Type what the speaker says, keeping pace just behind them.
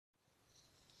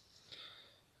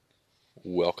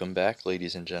Welcome back,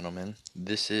 ladies and gentlemen.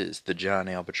 This is the John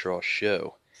Albatross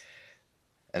Show,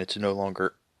 and it's no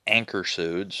longer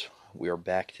anchor-sodes. We are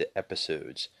back to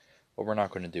episodes, but we're not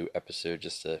going to do episode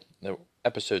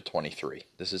 23.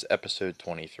 This is episode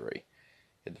 23. You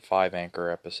had the 5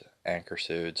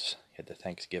 anchor-sodes. You had the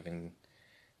Thanksgiving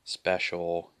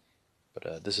special,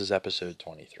 but this is episode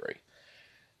 23.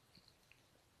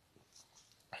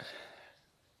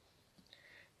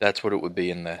 That's what it would be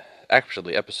in the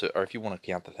episode, or if you want to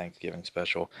count the Thanksgiving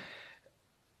special.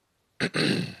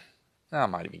 I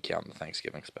might even count the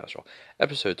Thanksgiving special.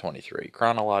 Episode 23.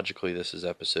 Chronologically, this is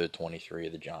episode 23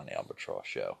 of the John Albatross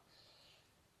Show.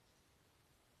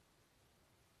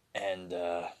 And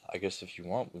I guess if you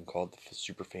want, we can call it the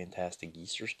Super Fantastic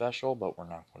Easter Special, but we're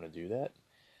not going to do that.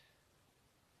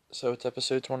 So it's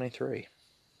episode 23.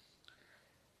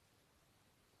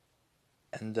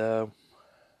 And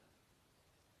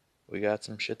we got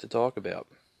some shit to talk about.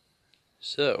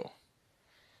 So,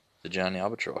 the John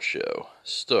Albatross Show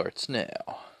starts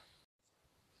now.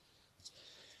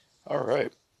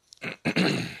 Alright.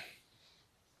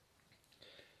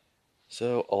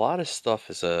 So, a lot of stuff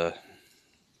has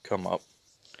come up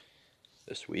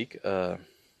this week. We'll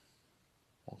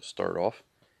start off.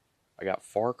 I got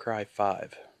Far Cry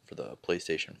 5 for the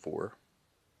PlayStation 4.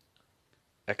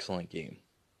 Excellent game.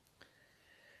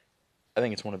 I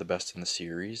think it's one of the best in the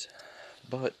series,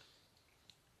 but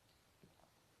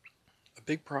a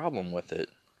big problem with it,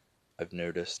 I've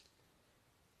noticed,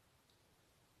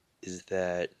 is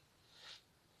that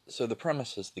the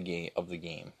premise of the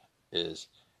game is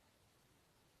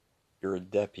you're a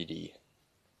deputy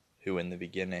who, in the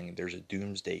beginning, there's a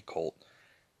doomsday cult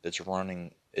that's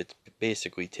running. It's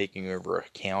basically taking over a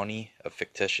county, a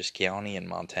fictitious county in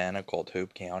Montana called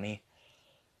Hope County.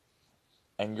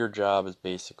 And your job is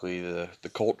basically the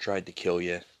cult tried to kill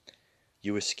you.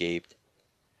 You escaped.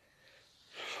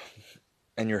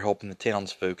 And you're helping the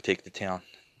townsfolk take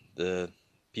the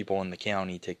people in the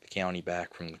county take the county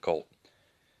back from the cult.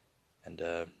 And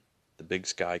the big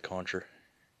sky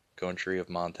country of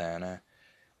Montana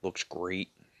looks great,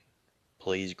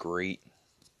 plays great.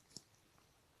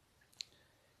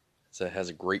 It has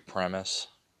a great premise,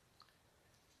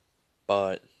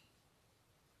 but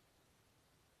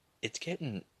it's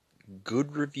getting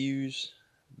good reviews,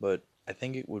 but I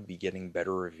think it would be getting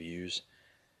better reviews.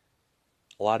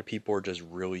 A lot of people are just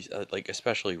really,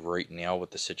 especially right now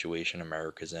with the situation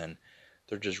America's in,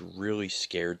 they're just really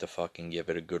scared to fucking give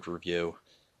it a good review.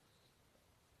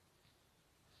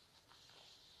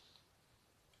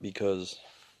 Because,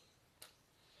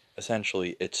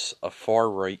 essentially, it's a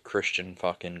far-right Christian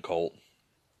fucking cult.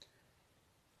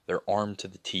 They're armed to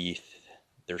the teeth.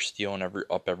 They're stealing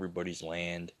up everybody's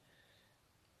land.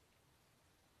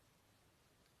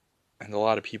 And a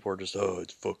lot of people are just,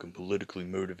 it's fucking politically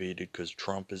motivated because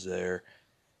Trump is there.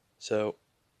 So,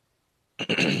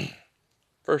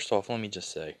 first off, let me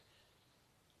just say,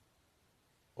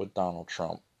 with Donald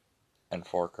Trump and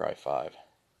Far Cry 5,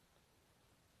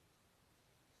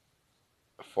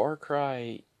 Far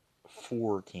Cry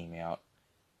 4 came out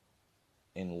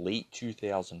in late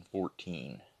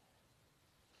 2014.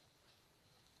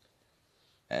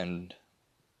 And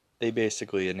they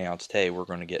basically announced, hey, we're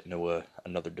going to get into we're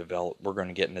going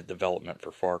to get into development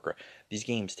for Far Cry. These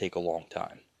games take a long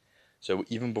time. So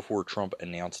even before Trump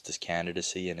announced his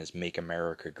candidacy and his Make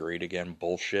America Great Again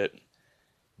bullshit,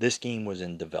 this game was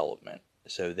in development.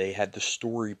 So they had the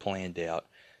story planned out.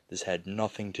 This had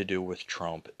nothing to do with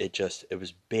Trump. It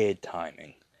was bad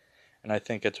timing. And I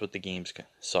think that's what the game's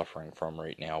suffering from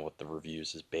right now with the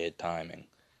reviews, is bad timing.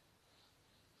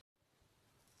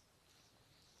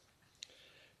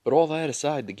 But all that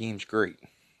aside, the game's great.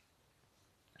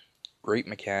 Great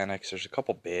mechanics. There's a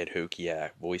couple bad hokey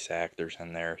voice actors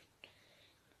in there.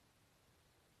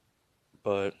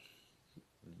 But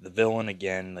the villain,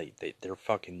 again, they're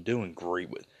fucking doing great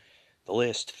with the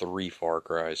last 3 Far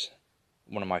Cries.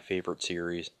 One of my favorite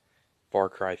series. Far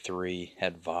Cry 3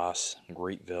 had Voss,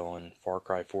 great villain. Far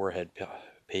Cry 4 had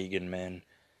Pagan Min,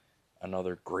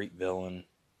 another great villain.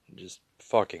 Just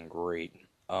fucking great.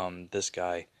 This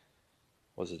guy,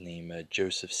 what's his name?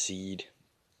 Joseph Seed.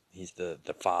 He's the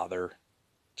father.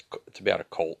 It's about a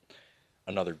cult.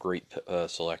 Another great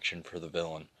selection for the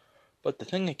villain. But the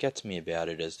thing that gets me about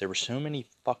it is there were so many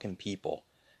fucking people,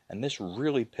 and this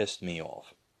really pissed me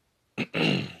off.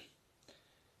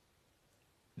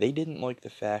 They didn't like the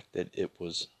fact that it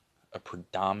was a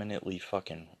predominantly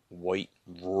fucking white,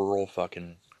 rural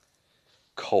fucking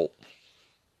cult.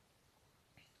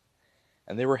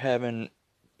 And they were having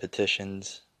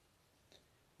petitions,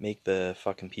 make the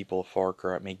fucking people of Far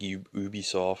Cry, make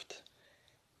Ubisoft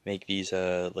make these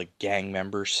like gang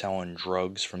members selling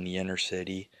drugs from the inner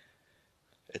city.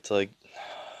 It's like,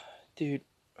 dude,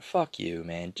 fuck you,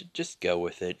 man. Just go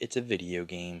with it. It's a video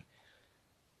game.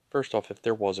 First off, if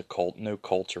there was a cult, no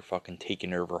cults are fucking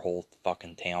taking over whole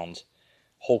fucking towns,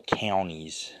 whole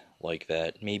counties like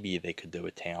that. Maybe they could do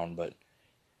a town, but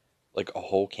like a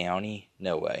whole county?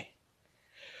 No way.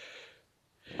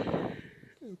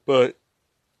 But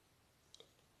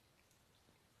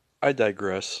I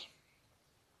digress.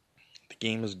 The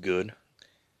game is good.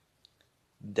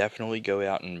 Definitely go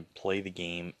out and play the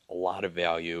game. A lot of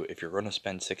value. If you're going to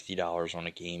spend $60 on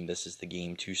a game, this is the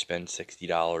game to spend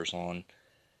 $60 on.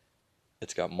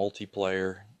 It's got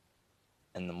multiplayer,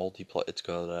 and it's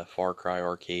got a Far Cry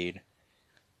Arcade.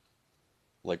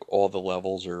 Like all the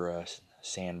levels are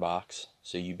sandbox,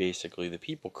 so you basically, the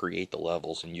people create the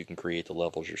levels, and you can create the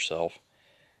levels yourself.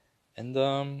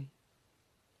 And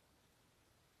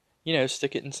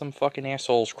stick it in some fucking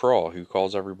asshole's craw who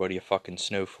calls everybody a fucking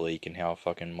snowflake, and how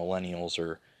fucking millennials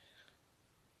are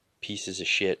pieces of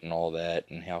shit and all that,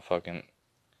 and how fucking,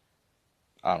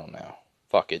 I don't know.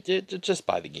 Fuck it. Just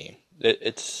buy the game.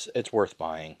 It's worth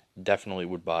buying. Definitely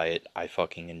would buy it. I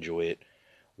fucking enjoy it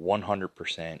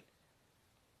 100%.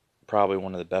 Probably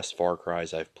one of the best Far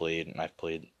Cries I've played, and I've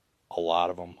played a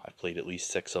lot of them. I've played at least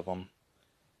 6 of them.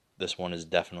 This one is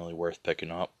definitely worth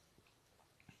picking up.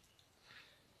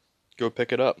 Go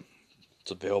pick it up.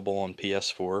 It's available on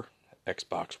PS4,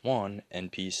 Xbox One,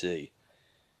 and PC.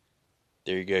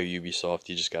 There you go, Ubisoft.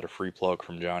 You just got a free plug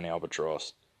from John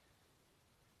Albatross.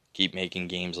 Keep making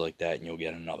games like that and you'll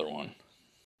get another one.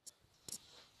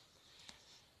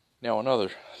 Now, another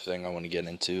thing I want to get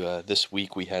into. This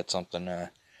week we had something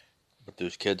with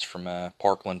those kids from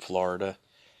Parkland, Florida.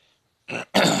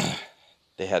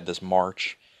 They had this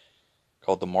march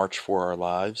called the March for Our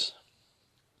Lives.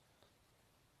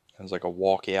 It was like a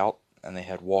walkout, and they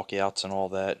had walkouts and all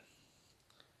that.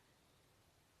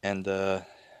 And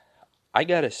I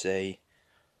gotta say,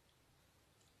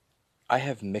 I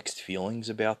have mixed feelings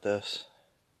about this.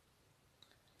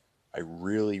 I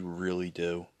really, really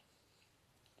do.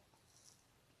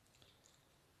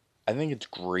 I think it's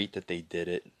great that they did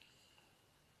it.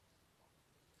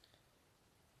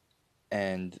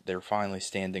 And they're finally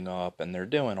standing up, and they're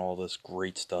doing all this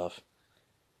great stuff.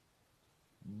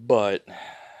 But,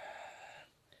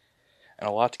 and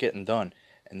a lot's getting done.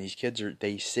 And these kids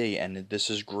they see, and this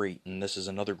is great, and this is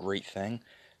another great thing,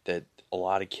 that a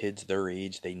lot of kids their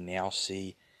age, they now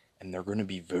see, and they're going to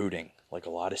be voting. Like,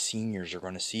 a lot of seniors are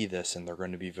going to see this, and they're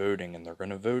going to be voting, and they're going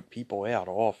to vote people out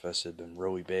of office that have been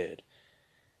really bad.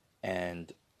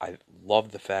 And I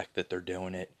love the fact that they're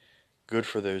doing it. Good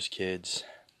for those kids.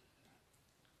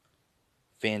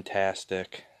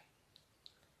 Fantastic.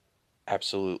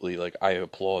 Absolutely, like, I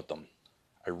applaud them.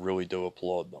 I really do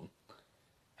applaud them.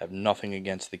 I have nothing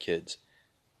against the kids.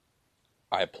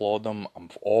 I applaud them. I'm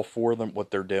all for them,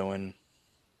 what they're doing.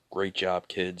 Great job,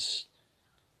 kids.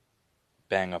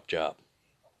 Bang up job.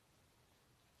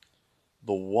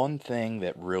 The one thing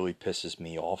that really pisses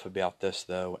me off about this,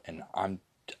 though, and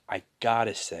I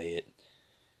gotta say it,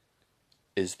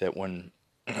 is that when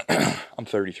I'm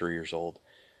 33 years old,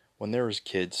 when there was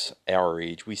kids our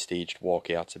age, we staged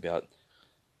walkouts about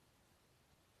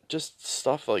just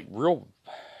stuff like real,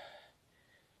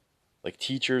 like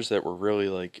teachers that were really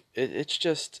like, it's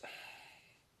just,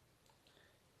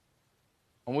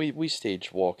 and we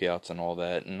staged walkouts and all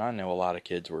that, and I know a lot of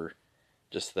kids were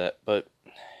just that, but,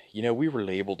 we were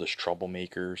labeled as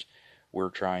troublemakers. We're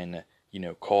trying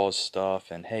to, cause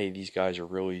stuff, and hey, these guys are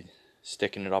really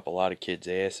sticking it up a lot of kids'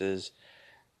 asses.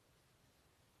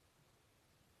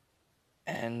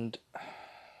 And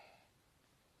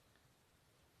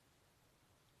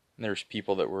there's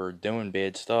people that were doing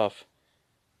bad stuff,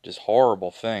 just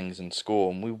horrible things in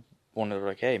school, and we wanted to,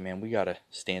 like, hey man, we gotta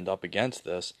stand up against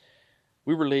this.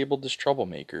 We were labeled as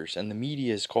troublemakers, and the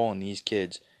media is calling these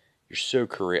kids, you're so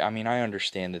correct. I mean, I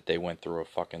understand that they went through a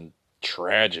fucking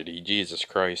tragedy. Jesus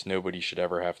Christ, nobody should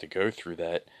ever have to go through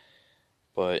that.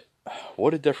 But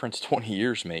what a difference 20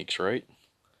 years makes, right?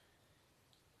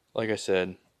 Like I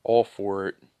said, all for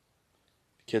it.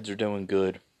 The kids are doing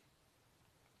good.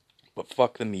 But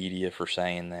fuck the media for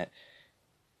saying that.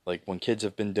 Like, when kids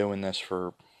have been doing this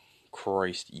for,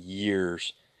 Christ,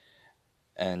 years,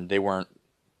 and they were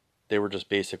just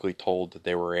basically told that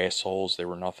they were assholes, they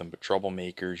were nothing but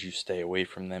troublemakers, you stay away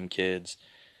from them kids.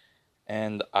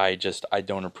 And I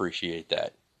don't appreciate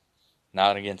that.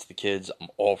 Not against the kids, I'm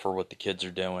all for what the kids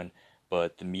are doing,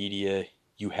 but the media,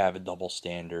 you have a double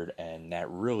standard, and that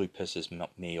really pisses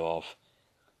me off.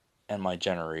 And my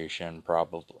generation,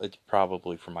 it's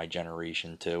probably for my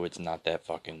generation too. It's not that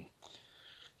fucking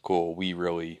cool, we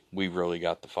really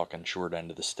got the fucking short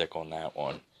end of the stick on that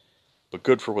one. But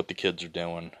good for what the kids are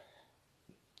doing.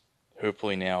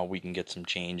 Hopefully now we can get some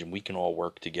change and we can all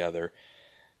work together.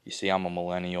 You see, I'm a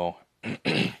millennial,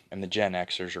 and the Gen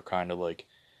Xers are kind of like,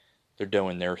 they're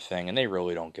doing their thing, and they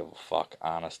really don't give a fuck,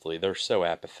 honestly. They're so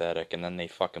apathetic, and then they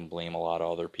fucking blame a lot of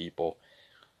other people.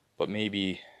 But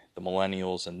maybe the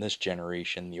millennials and this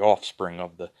generation, the offspring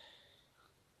of the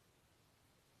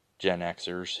Gen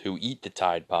Xers, who eat the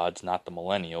Tide Pods, not the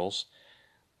millennials,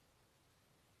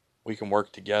 we can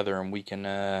work together and we can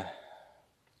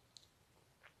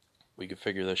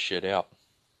figure this shit out.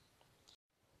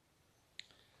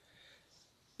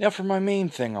 Now for my main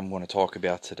thing I'm going to talk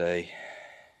about today,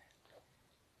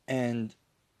 and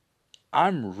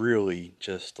I'm really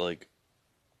just like,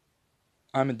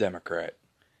 I'm a Democrat.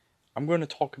 I'm going to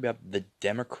talk about the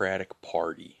Democratic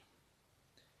Party.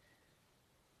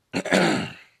 Because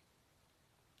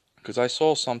I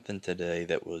saw something today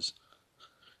that was,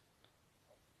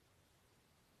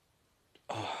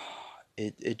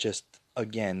 it just,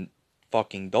 again,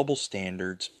 fucking double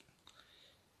standards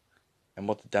and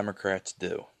what the Democrats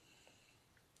do.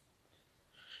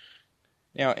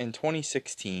 Now, in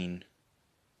 2016,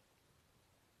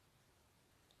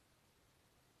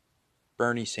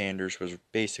 Bernie Sanders was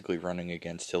basically running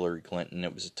against Hillary Clinton.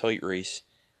 It was a tight race.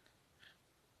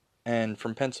 And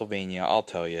from Pennsylvania, I'll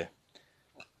tell you,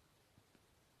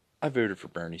 I voted for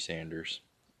Bernie Sanders.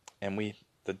 And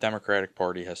the Democratic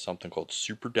Party has something called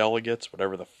superdelegates,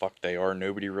 whatever the fuck they are.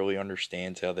 Nobody really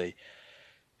understands how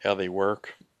they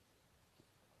work.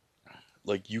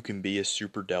 Like, you can be a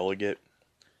superdelegate,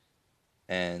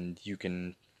 and you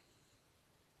can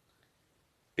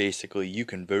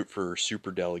vote for a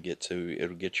superdelegate, so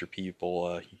it'll get your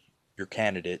people, your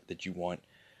candidate that you want,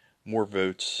 more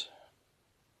votes,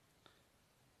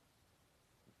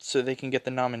 so they can get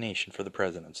the nomination for the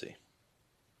presidency.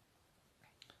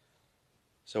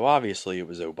 So obviously it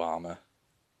was Obama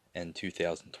in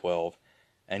 2012,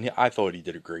 and I thought he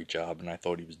did a great job, and I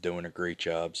thought he was doing a great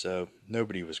job, so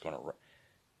nobody was going to run,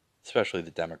 especially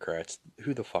the Democrats.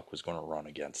 Who the fuck was going to run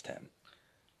against him?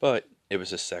 But it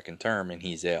was his second term, and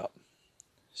he's out.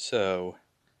 So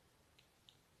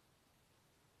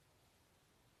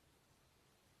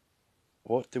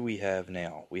what do we have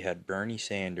now? We had Bernie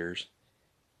Sanders,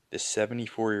 this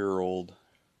 74-year-old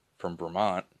from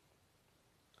Vermont,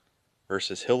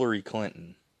 versus Hillary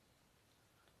Clinton,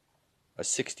 a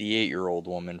 68-year-old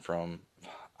woman from,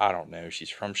 I don't know, she's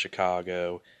from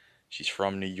Chicago, she's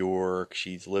from New York,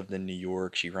 she's lived in New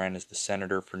York, she ran as the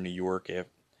senator for New York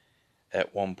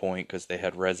at one point because they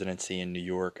had residency in New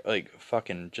York, like,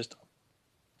 fucking just,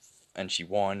 and she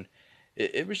won.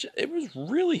 It was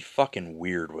really fucking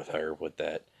weird with her with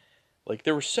that. Like,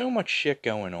 there was so much shit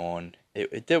going on,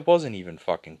 it wasn't even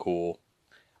fucking cool.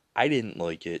 I didn't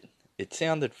like it. It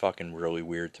sounded fucking really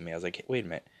weird to me. I was like, wait a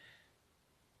minute.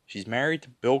 She's married to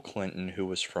Bill Clinton, who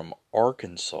was from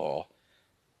Arkansas,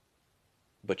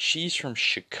 but she's from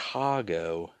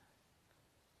Chicago,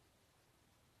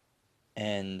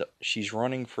 and she's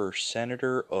running for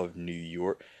senator of New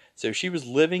York. So she was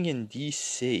living in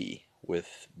D.C.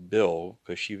 with Bill,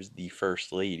 because she was the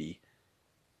first lady.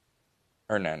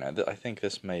 Or no, I think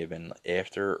this may have been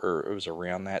after, or it was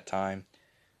around that time.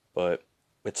 But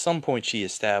at some point she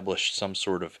established some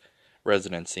sort of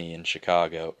residency in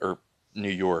Chicago, or New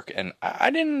York, and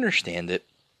I didn't understand it.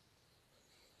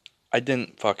 I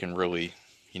didn't fucking really,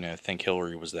 think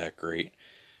Hillary was that great.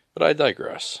 But I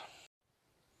digress.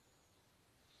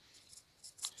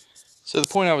 So the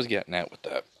point I was getting at with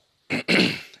that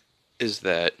is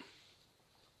that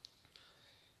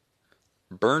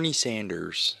Bernie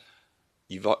Sanders,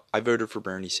 I voted for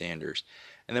Bernie Sanders,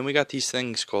 and then we got these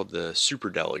things called the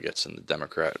superdelegates in the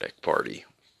Democratic Party.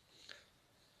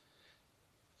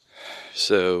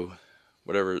 So,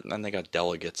 whatever, and they got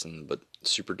delegates, but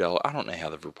I don't know how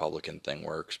the Republican thing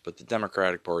works, but the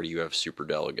Democratic Party, you have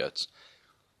superdelegates.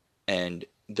 And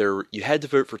you had to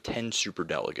vote for 10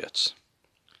 superdelegates.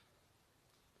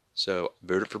 So, I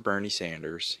voted for Bernie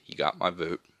Sanders. He got my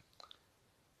vote.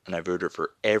 And I voted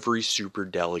for every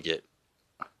superdelegate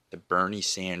that Bernie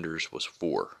Sanders was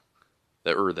for.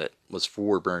 That was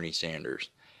for Bernie Sanders.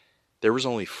 There was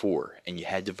only 4, and you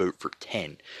had to vote for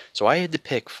 10. So I had to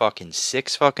pick fucking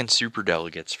 6 fucking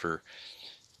superdelegates for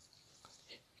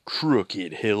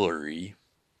crooked Hillary.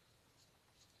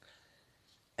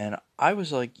 And I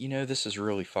was like, this is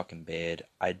really fucking bad.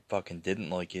 I fucking didn't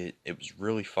like it. It was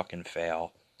really fucking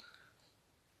foul.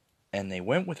 And they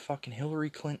went with fucking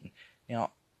Hillary Clinton.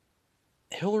 Now,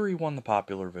 Hillary won the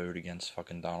popular vote against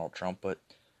fucking Donald Trump, but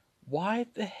why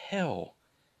the hell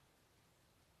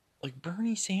Like,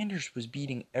 Bernie Sanders was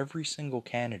beating every single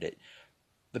candidate.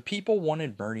 The people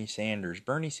wanted Bernie Sanders.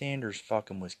 Bernie Sanders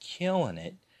fucking was killing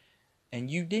it. And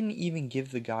you didn't even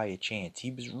give the guy a chance.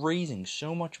 He was raising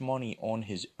so much money on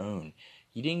his own.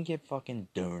 He didn't get fucking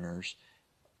donors.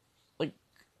 Like,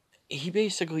 he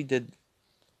basically did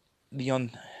the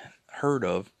unheard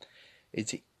of.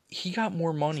 He got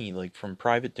more money, like, from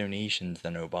private donations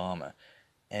than Obama.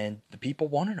 And the people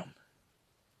wanted him.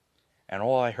 And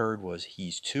all I heard was,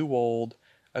 he's too old.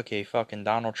 Okay, fucking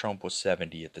Donald Trump was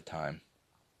 70 at the time.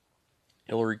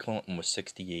 Hillary Clinton was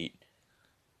 68.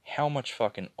 How much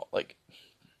fucking, like,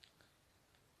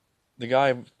 the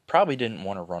guy probably didn't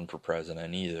want to run for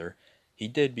president either. He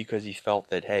did because he felt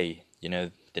that, hey,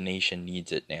 the nation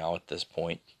needs it now at this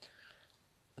point.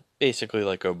 Basically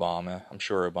like Obama. I'm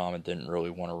sure Obama didn't really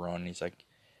want to run.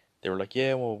 They were like,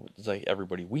 yeah, well, it's like,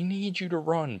 everybody, we need you to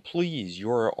run, please.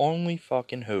 You're our only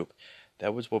fucking hope.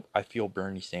 That was what I feel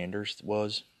Bernie Sanders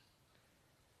was.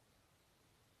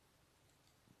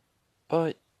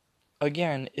 But,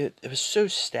 again, it was so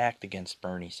stacked against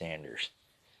Bernie Sanders.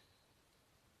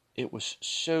 It was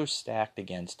so stacked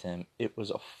against him. It was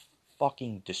a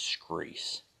fucking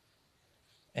disgrace.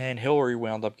 And Hillary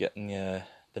wound up getting the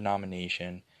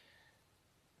nomination.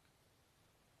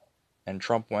 And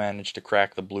Trump managed to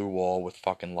crack the blue wall with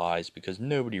fucking lies because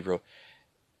nobody wrote.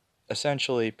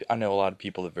 Essentially, I know a lot of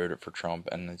people that voted for Trump,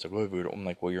 and it's like, I'm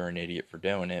like, well, you're an idiot for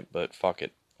doing it, but fuck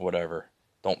it, whatever.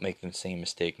 Don't make the same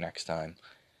mistake next time.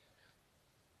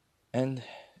 And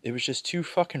it was just two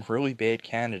fucking really bad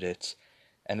candidates,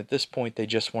 and at this point, they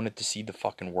just wanted to see the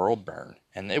fucking world burn,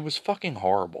 and it was fucking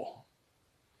horrible.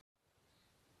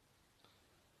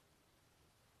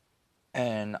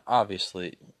 And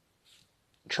obviously,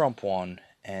 Trump won,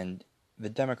 and the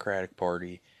Democratic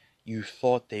Party, you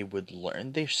thought they would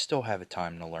learn. They still have a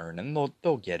time to learn, and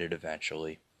they'll get it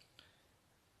eventually.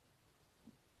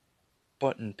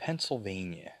 But in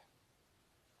Pennsylvania,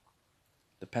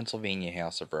 the Pennsylvania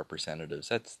House of Representatives,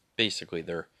 that's basically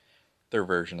their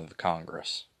version of the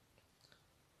Congress.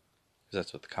 Because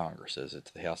that's what the Congress is.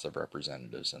 It's the House of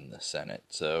Representatives and the Senate.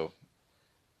 So,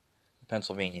 the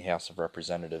Pennsylvania House of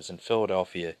Representatives in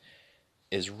Philadelphia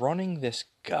is running this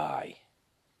guy.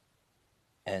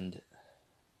 And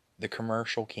the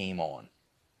commercial came on.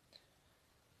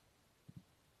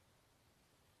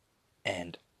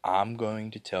 And I'm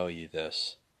going to tell you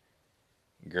this.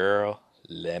 Girl,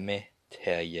 let me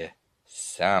tell you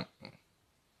something.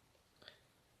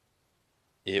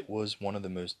 It was one of the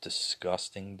most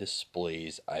disgusting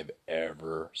displays I've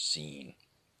ever seen.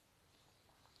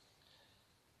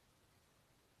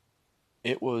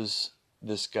 It was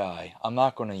this guy. I'm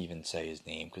not going to even say his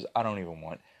name because I don't even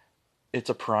want. It's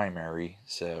a primary,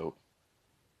 so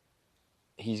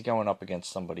he's going up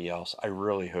against somebody else. I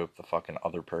really hope the fucking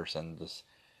other person, this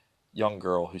young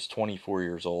girl who's 24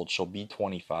 years old, she'll be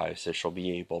 25, so she'll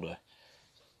be able to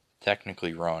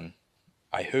technically run.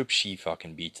 I hope she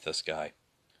fucking beats this guy.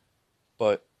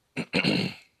 But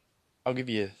I'll give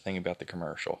you a thing about the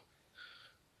commercial.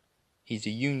 He's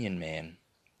a union man.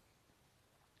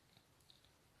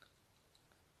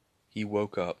 He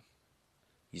woke up.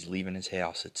 He's leaving his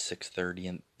house at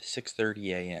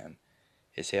 6:30 a.m.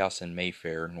 His house in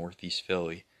Mayfair, northeast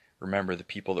Philly. Remember the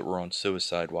people that were on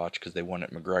suicide watch because they wanted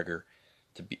McGregor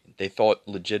to be. They thought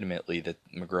legitimately that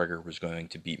McGregor was going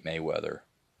to beat Mayweather.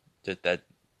 That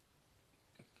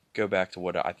go back to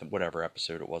whatever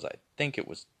episode it was. I think it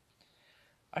was.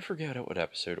 I forget what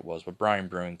episode it was, but Brian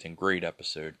Brewington, great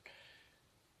episode.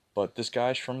 But this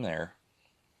guy's from there.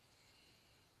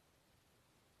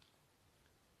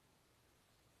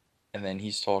 And then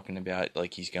he's talking about,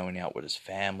 like, he's going out with his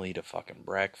family to fucking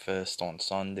breakfast on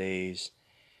Sundays.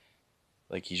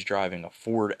 Like, he's driving a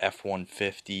Ford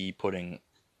F-150, putting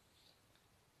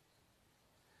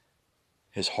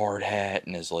his hard hat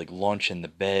and his, like, lunch in the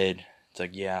bed. It's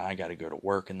like, yeah, I gotta go to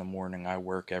work in the morning. I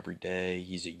work every day.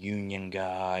 He's a union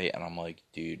guy. And I'm like,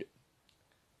 dude,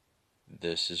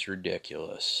 this is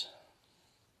ridiculous.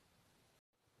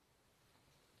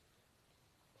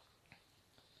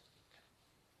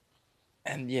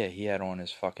 And yeah, he had on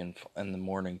his fucking, in the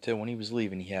morning too, when he was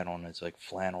leaving, he had on his, like,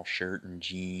 flannel shirt and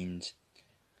jeans.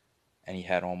 And he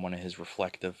had on one of his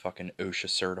reflective fucking OSHA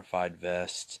certified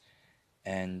vests.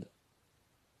 And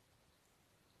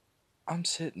I'm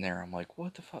sitting there, I'm like,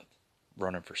 what the fuck?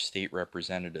 Running for state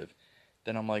representative.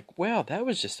 Then I'm like, wow, that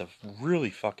was just a really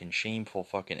fucking shameful,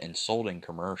 fucking insulting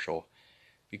commercial.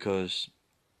 Because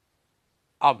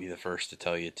I'll be the first to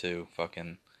tell you too,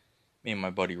 fucking, me and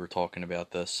my buddy were talking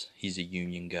about this. He's a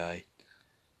union guy.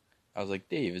 I was like,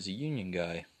 Dave is a union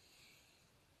guy.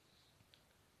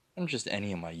 I'm just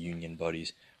any of my union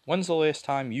buddies. When's the last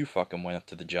time you fucking went up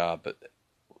to the job, but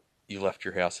you left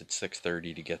your house at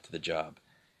 6:30 to get to the job?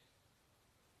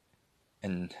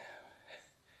 And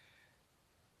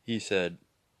he said,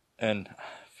 and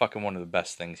fucking one of the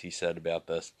best things he said about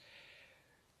this,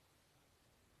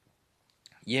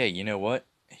 yeah, you know what?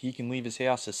 He can leave his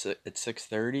house at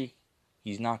 6:30.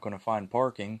 He's not going to find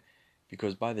parking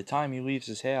because by the time he leaves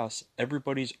his house,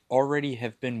 everybody's already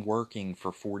have been working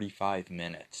for 45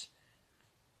 minutes.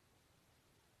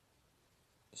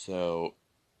 So,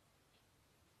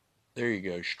 there you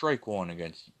go. Strike one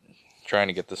against trying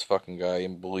to get this fucking guy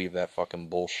and believe that fucking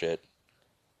bullshit.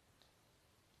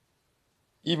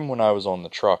 Even when I was on the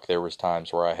truck, there was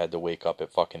times where I had to wake up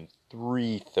at fucking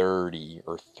 3:30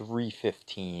 or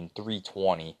 3:15,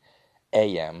 3:20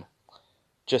 a.m.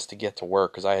 just to get to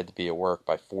work because I had to be at work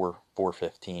by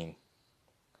 4:15.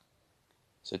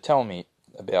 So tell me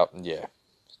about, yeah,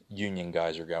 union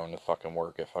guys are going to fucking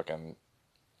work at fucking,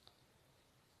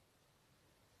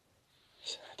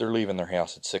 they're leaving their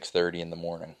house at 6:30 in the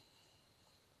morning.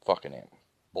 Fucking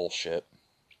bullshit.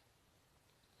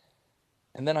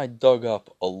 And then I dug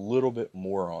up a little bit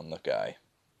more on the guy.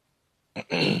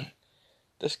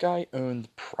 This guy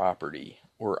owned property,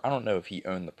 or I don't know if he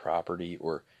owned the property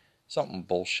or something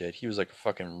bullshit. He was like a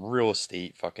fucking real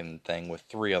estate fucking thing with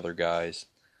 3 other guys.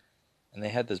 And they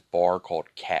had this bar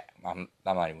called Cat. I'm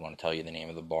not even going to tell you the name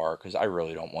of the bar because I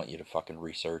really don't want you to fucking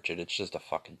research it. It's just a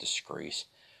fucking disgrace.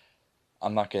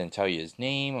 I'm not going to tell you his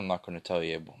name. I'm not going to tell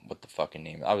you what the fucking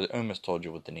name. I almost told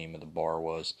you what the name of the bar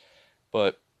was.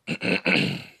 But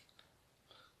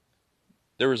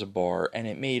there was a bar and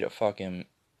it made a fucking...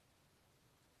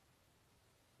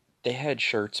 They had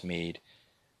shirts made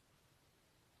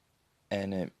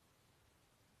and it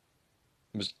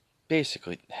was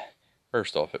basically...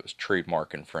 First off, it was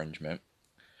trademark infringement.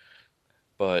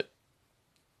 But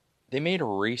they made a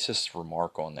racist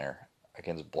remark on there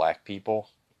against black people.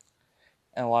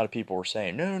 And a lot of people were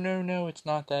saying, no, it's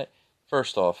not that.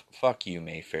 First off, fuck you,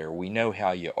 Mayfair. We know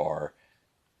how you are.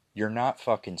 You're not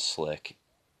fucking slick.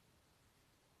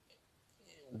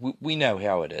 We know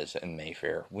how it is in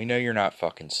Mayfair. We know you're not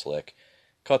fucking slick.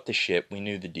 Cut the shit. We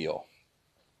knew the deal.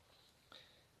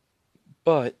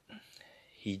 But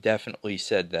he definitely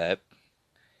said that.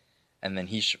 And then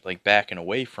he's like backing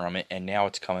away from it. And now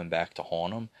it's coming back to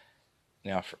haunt him.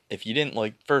 Now, if you didn't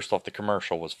like, first off, the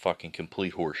commercial was fucking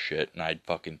complete horse shit. And I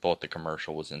fucking thought the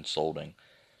commercial was insulting.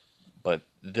 But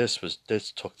this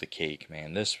took the cake,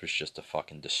 man. This was just a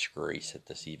fucking disgrace that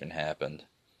this even happened.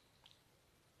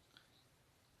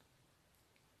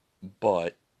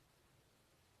 But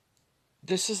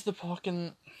this is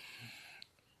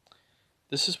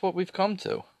what we've come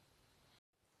to.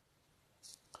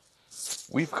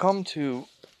 We've come to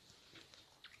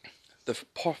the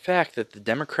fact that the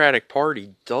Democratic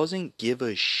Party doesn't give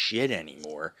a shit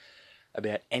anymore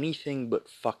about anything but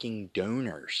fucking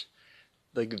donors.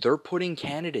 Like, they're putting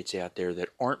candidates out there that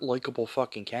aren't likable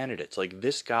fucking candidates. Like,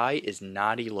 this guy is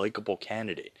not a likable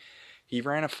candidate. He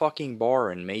ran a fucking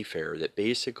bar in Mayfair that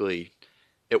basically,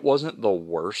 it wasn't the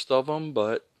worst of them,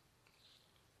 but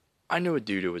I knew a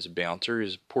dude who was a bouncer. He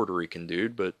was a Puerto Rican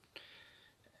dude,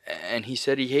 and he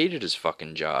said he hated his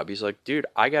fucking job. He's like, dude,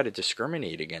 I gotta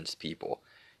discriminate against people.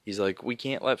 He's like, we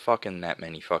can't let fucking that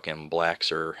many fucking blacks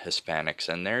or Hispanics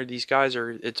in there. These guys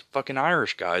it's fucking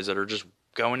Irish guys that are just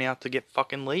going out to get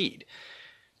fucking laid.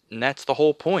 And that's the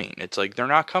whole point. It's like, they're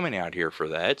not coming out here for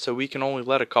that, so we can only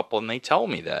let a couple, and they tell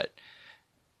me that.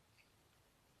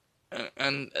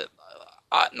 And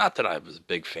not that I was a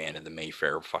big fan of the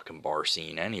Mayfair fucking bar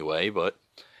scene anyway, but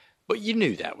you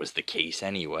knew that was the case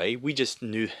anyway. We just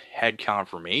had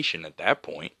confirmation at that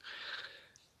point.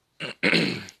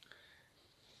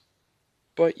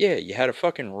 But yeah, you had a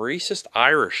fucking racist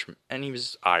Irish, and he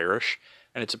was Irish,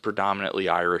 and it's a predominantly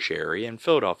Irish area, and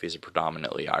Philadelphia is a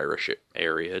predominantly Irish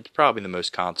area. It's probably the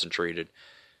most concentrated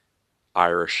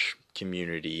Irish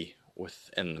community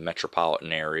within the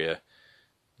metropolitan area.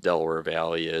 Delaware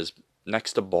Valley is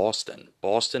next to Boston.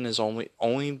 Boston is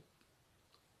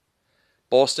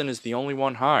Boston is the only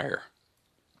one higher.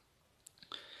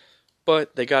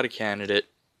 But they got a candidate.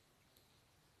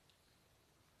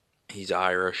 He's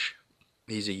Irish.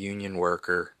 He's a union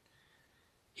worker.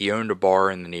 He owned a bar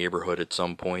in the neighborhood at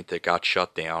some point that got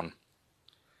shut down.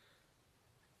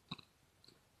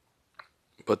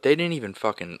 But they didn't even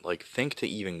fucking think to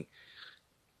even...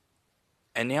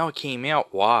 And now it came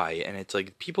out why, and it's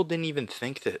like, people didn't even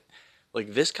think that,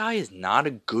 this guy is not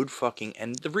a good fucking...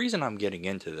 And the reason I'm getting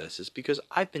into this is because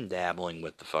I've been dabbling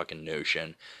with the fucking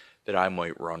notion that I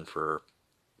might run for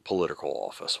political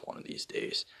office one of these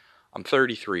days. I'm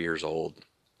 33 years old.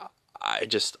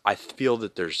 I feel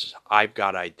that I've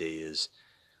got ideas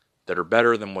that are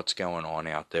better than what's going on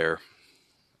out there.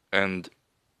 And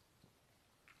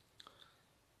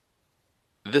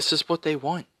this is what they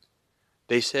want.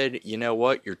 They said, you know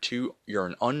what, you're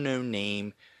an unknown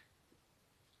name.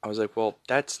 I was like, well,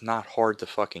 that's not hard to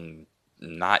fucking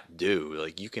not do.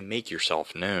 Like, you can make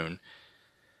yourself known.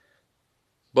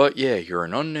 But yeah, you're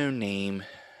an unknown name,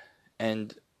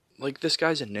 and like, this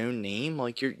guy's a known name.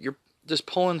 Like, you're just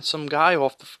pulling some guy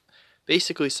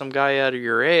basically some guy out of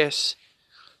your ass,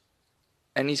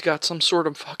 and he's got some sort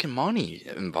of fucking money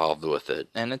involved with it.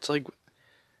 And it's like,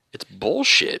 it's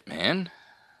bullshit, man.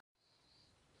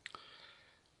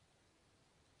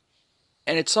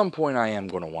 And at some point I am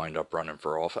going to wind up running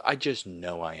for office. I just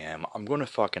know I am. I'm going to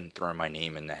fucking throw my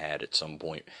name in the hat at some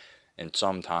point and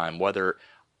sometime, whether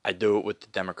I do it with the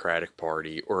Democratic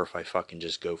Party or if I fucking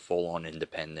just go full on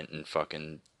independent and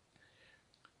fucking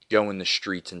go in the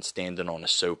streets and standing on a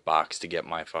soapbox to get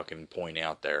my fucking point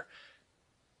out there.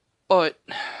 But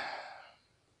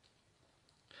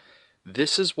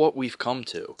this is what we've come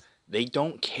to. They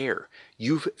don't care.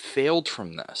 You've failed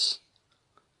from this.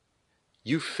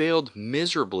 You failed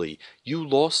miserably. You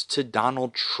lost to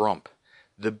Donald Trump,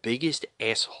 the biggest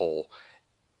asshole.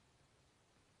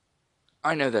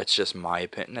 I know that's just my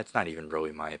opinion. That's not even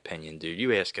really my opinion, dude.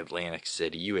 You ask Atlantic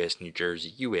City, you ask New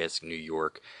Jersey, you ask New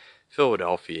York,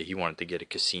 Philadelphia, he wanted to get a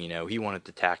casino. He wanted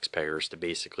the taxpayers to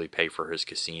basically pay for his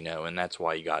casino, and that's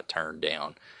why he got turned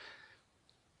down.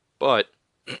 But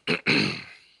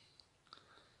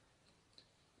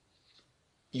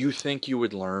you think you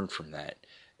would learn from that.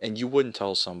 And you wouldn't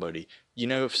tell somebody,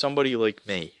 if somebody like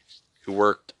me, who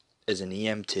worked as an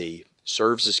EMT,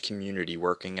 serves his community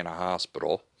working in a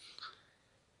hospital,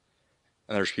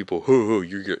 and there's people,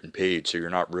 you're getting paid, so you're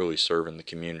not really serving the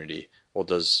community. Well,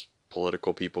 does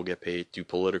political people get paid? Do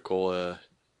political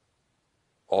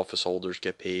office holders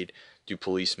get paid? Do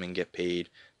policemen get paid?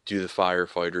 Do the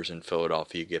firefighters in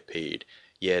Philadelphia get paid?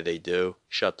 Yeah, they do.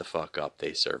 Shut the fuck up.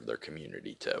 They serve their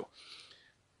community too.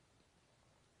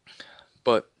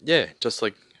 But yeah, just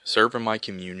like serving my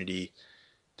community,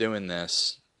 doing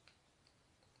this,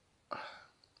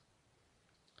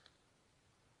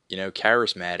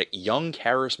 charismatic, young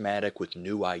charismatic with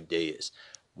new ideas.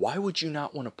 Why would you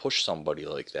not want to push somebody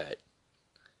like that?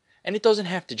 And it doesn't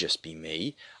have to just be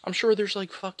me. I'm sure there's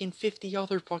like fucking 50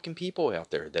 other fucking people out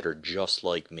there that are just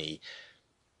like me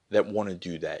that want to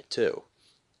do that too.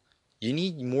 You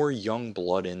need more young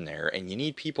blood in there, and you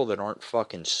need people that aren't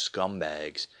fucking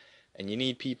scumbags. And you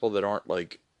need people that aren't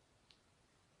like,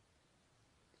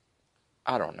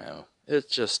 I don't know.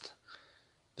 It's just,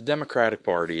 the Democratic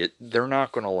Party, they're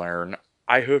not going to learn.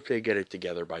 I hope they get it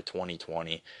together by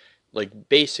 2020. Like,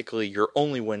 basically, you're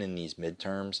only winning these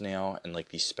midterms now and like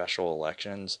these special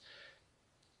elections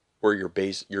where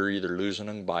you're either losing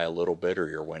them by a little bit or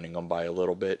you're winning them by a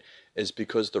little bit, is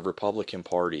because the Republican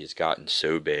Party has gotten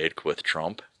so bad with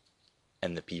Trump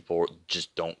and the people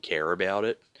just don't care about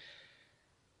it.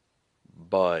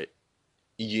 But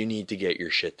you need to get your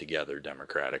shit together,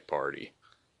 Democratic Party.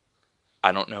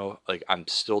 I don't know, like, I'm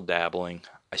still dabbling.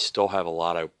 I still have a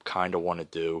lot I kind of want to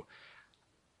do.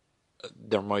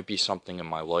 There might be something in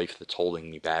my life that's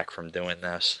holding me back from doing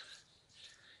this.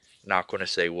 Not going to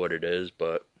say what it is,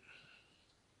 but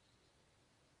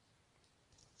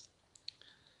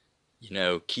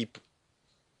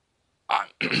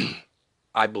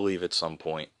I believe at some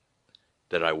point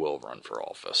that I will run for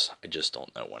office. I just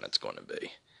don't know when it's going to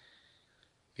be.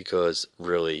 Because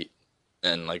really,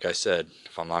 and like I said,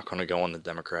 if I'm not going to go on the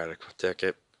Democratic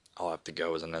ticket, I'll have to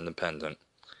go as an independent.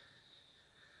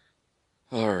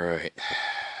 Alright.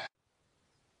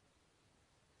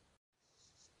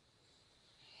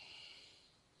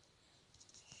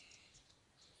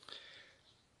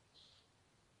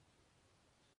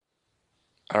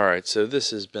 Alright, so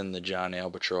this has been the John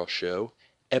Albatross Show,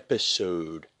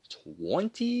 episode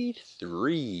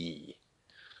 23.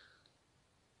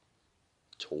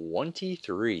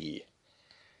 23.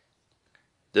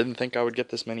 Didn't think I would get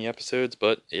this many episodes,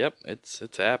 but yep, it's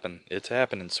happened. It's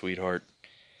happening, sweetheart.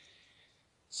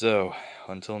 So,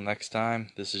 until next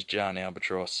time, this is John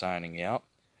Albatross signing out.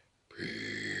 Peace.